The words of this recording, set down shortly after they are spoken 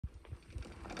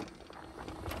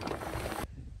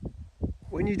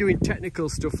When you're doing technical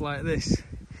stuff like this,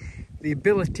 the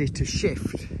ability to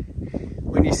shift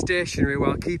when you're stationary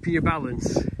while keeping your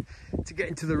balance to get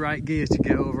into the right gear to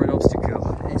get over an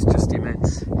obstacle, it's just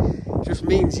immense. It just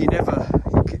means you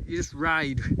just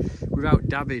ride without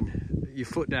dabbing your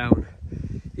foot down.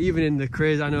 Even in the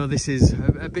crazy, I know this is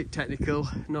a bit technical,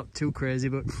 not too crazy,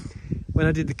 but when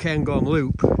I did the Cairngorm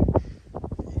loop,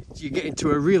 you get into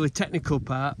a really technical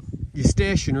part, you're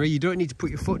stationary, you don't need to put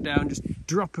your foot down, just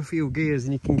drop a few gears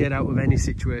and you can get out of any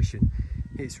situation.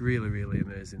 It's really, really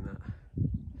amazing, that.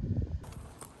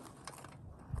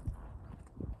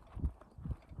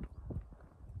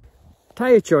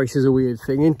 Tyre choice is a weird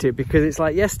thing, isn't it? Because it's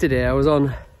like yesterday I was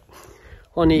on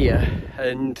here,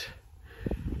 and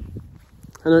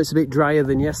I know it's a bit drier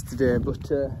than yesterday,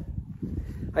 but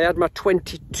I had my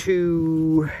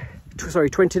 29er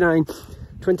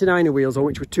wheels on,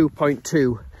 which were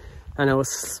 2.2, and I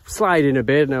was sliding a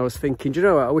bit, and I was thinking, do you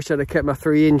know what, I wish I'd have kept my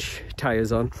 3-inch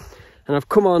tyres on. And I've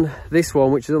come on this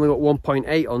one, which has only got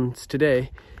 1.8 on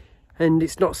today, and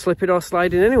it's not slipping or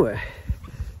sliding anywhere.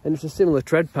 And it's a similar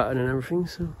tread pattern and everything,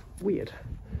 so weird.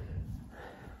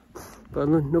 But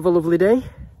another lovely day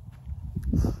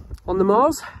on the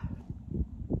moors.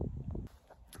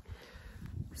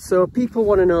 So people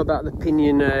want to know about the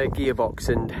Pinion gearbox,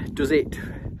 and does it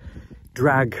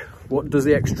drag? What does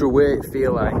the extra weight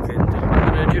feel like? And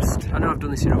I know I've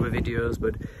done this in other videos,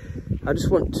 but I just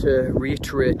want to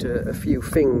reiterate a few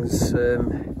things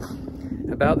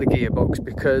about the gearbox,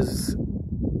 because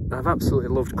I've absolutely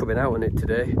loved coming out on it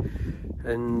today,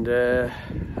 and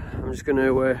I'm just going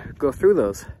to go through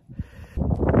those.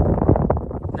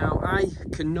 Now, I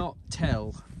cannot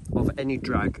tell of any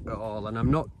drag at all, and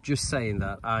I'm not just saying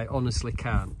that, I honestly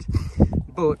can't.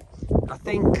 But I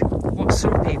think what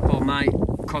some people might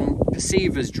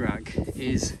perceive as drag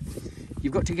is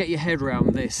you've got to get your head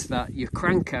around this, that your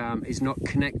crank arm is not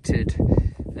connected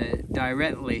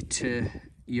directly to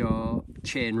your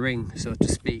chain ring, so to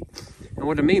speak. And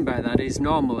what I mean by that is,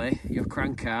 normally your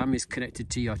crank arm is connected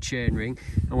to your chain ring,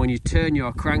 and when you turn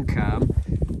your crank arm,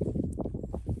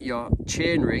 your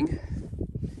chain ring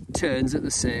turns at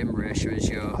the same ratio as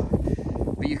your...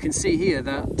 But you can see here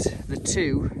that the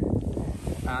two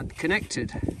aren't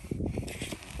connected,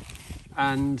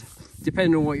 and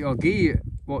depending on what gear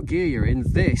you're in,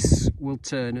 this will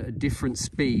turn at a different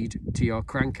speed to your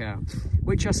crank arm,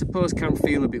 which I suppose can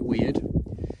feel a bit weird.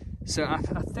 So I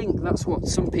think that's what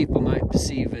some people might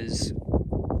perceive as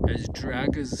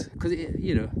drag, because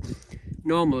you know,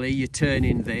 normally you're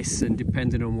turning this, and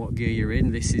depending on what gear you're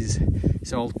in,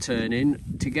 it's all turning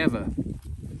together.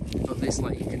 But this,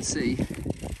 like you can see,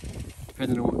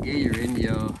 depending on what gear you're in,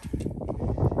 your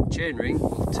chain ring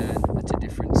will turn at a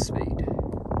different speed.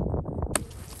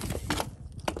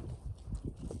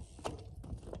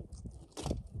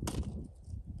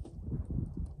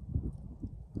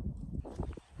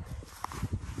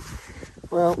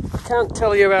 Well, I can't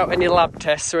tell you about any lab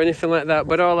tests or anything like that,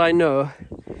 but all I know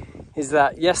is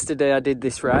that yesterday I did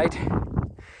this ride,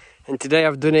 and today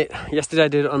I've done it. Yesterday I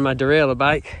did it on my derailleur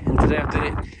bike, and today I've done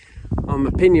it on my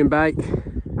Pinion bike.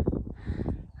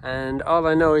 And all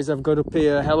I know is I've got up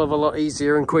here a hell of a lot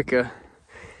easier and quicker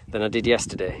than I did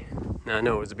yesterday. Now, I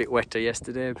know it was a bit wetter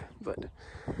yesterday, but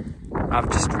I've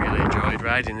just really enjoyed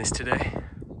riding this today.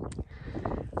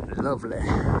 Lovely.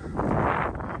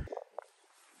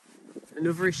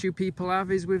 Another issue people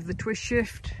have is with the twist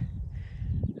shift,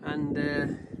 and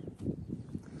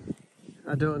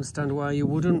I don't understand why you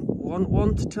wouldn't want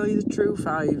one, to tell you the truth.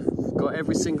 I've got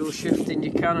every single shifting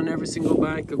you can on every single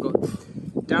bike. I've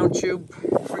got down tube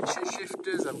friction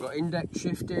shifters, I've got index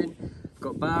shifting, I've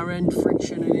got bar end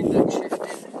friction and index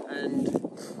shifting, and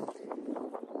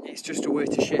it's just a way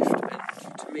to shift.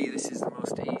 And to me, this is the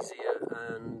most easier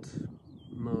and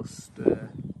most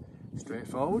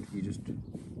straightforward. You just...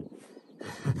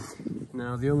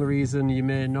 Now, the only reason you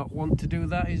may not want to do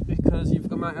that is because you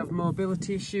might have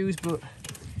mobility issues, but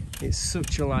it's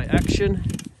such a light action.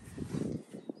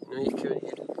 You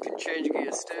can change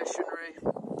gear stationary.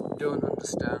 Don't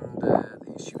understand the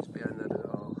issues behind that at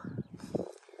all.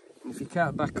 And if you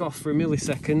can't back off for a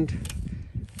millisecond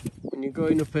when you're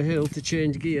going up a hill to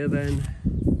change gear, then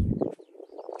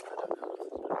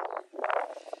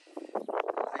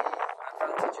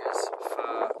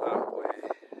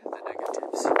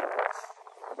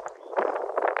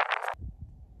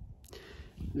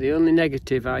the only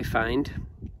negative I find,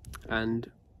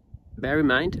 and bear in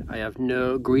mind, I have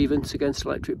no grievance against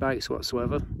electric bikes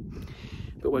whatsoever,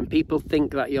 but when people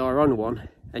think that you're on one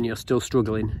and you're still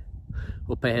struggling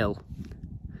up a hill,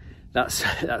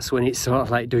 that's when it sort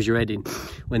of like does your head in.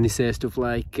 When they say stuff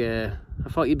like, I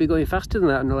thought you'd be going faster than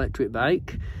that on an electric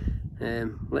bike,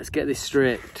 Let's get this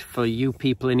straight for you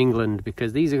people in England,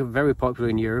 because these are very popular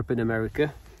in Europe and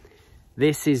America.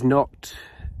 This is not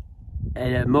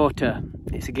a motor,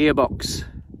 it's a gearbox.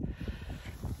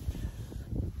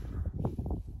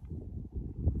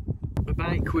 A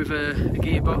bike with a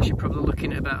gearbox, you're probably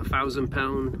looking at about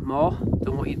 £1,000 more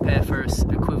than what you'd pay for an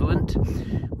equivalent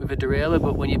with a derailleur,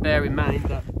 but when you bear in mind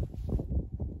that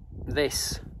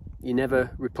this you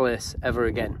never replace ever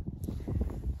again.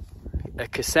 A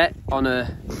cassette on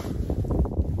a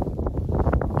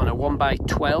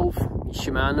 1x12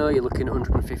 Shimano, you're looking at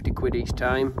 150 quid each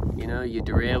time. You know, your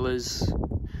derailleurs,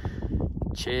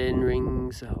 chain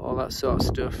rings, all that sort of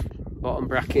stuff. Bottom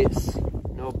brackets,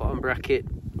 no bottom bracket.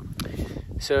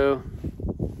 So,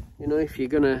 you know, if you're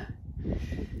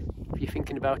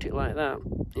thinking about it like that,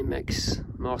 it makes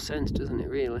more sense, doesn't it,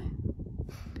 really?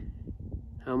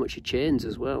 How much are chains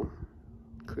as well?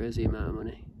 Crazy amount of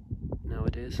money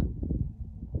nowadays.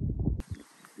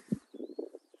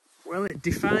 Well, it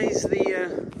defies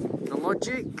the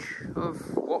logic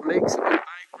of what makes a good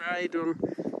bike ride on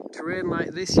terrain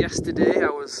like this. Yesterday I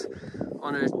was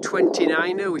on a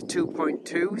 29er with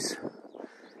 2.2s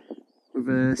with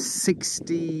a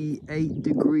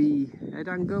 68-degree head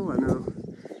angle. I know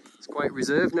it's quite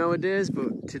reserved nowadays,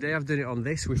 but today I've done it on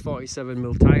this with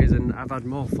 47mm tyres and I've had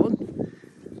more fun.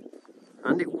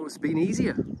 And it's been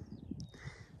easier.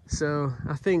 So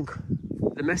I think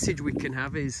the message we can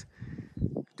have is,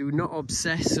 do not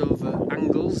obsess over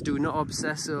angles, do not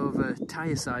obsess over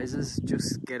tyre sizes,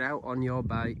 just get out on your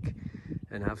bike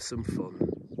and have some fun.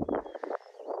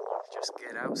 Just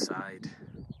get outside.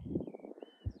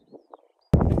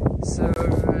 So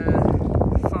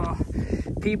for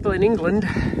people in England,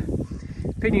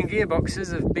 Pinion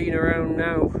gearboxes have been around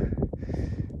now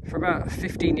for about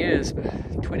 15 years,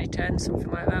 2010, something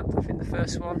like that. I think the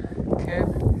first one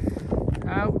came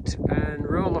out, and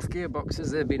roll-off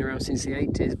gearboxes, they've been around since the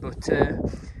 80s, but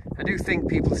I do think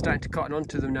people are starting to cotton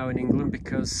onto them now in England,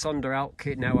 because Sonder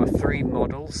Altkit now have 3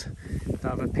 models that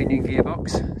have a Pinion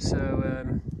gearbox. So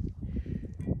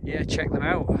yeah, check them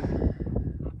out.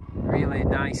 Really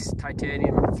nice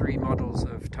titanium, 3 models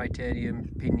of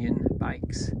titanium Pinion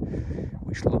bikes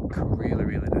which look really,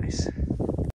 really nice.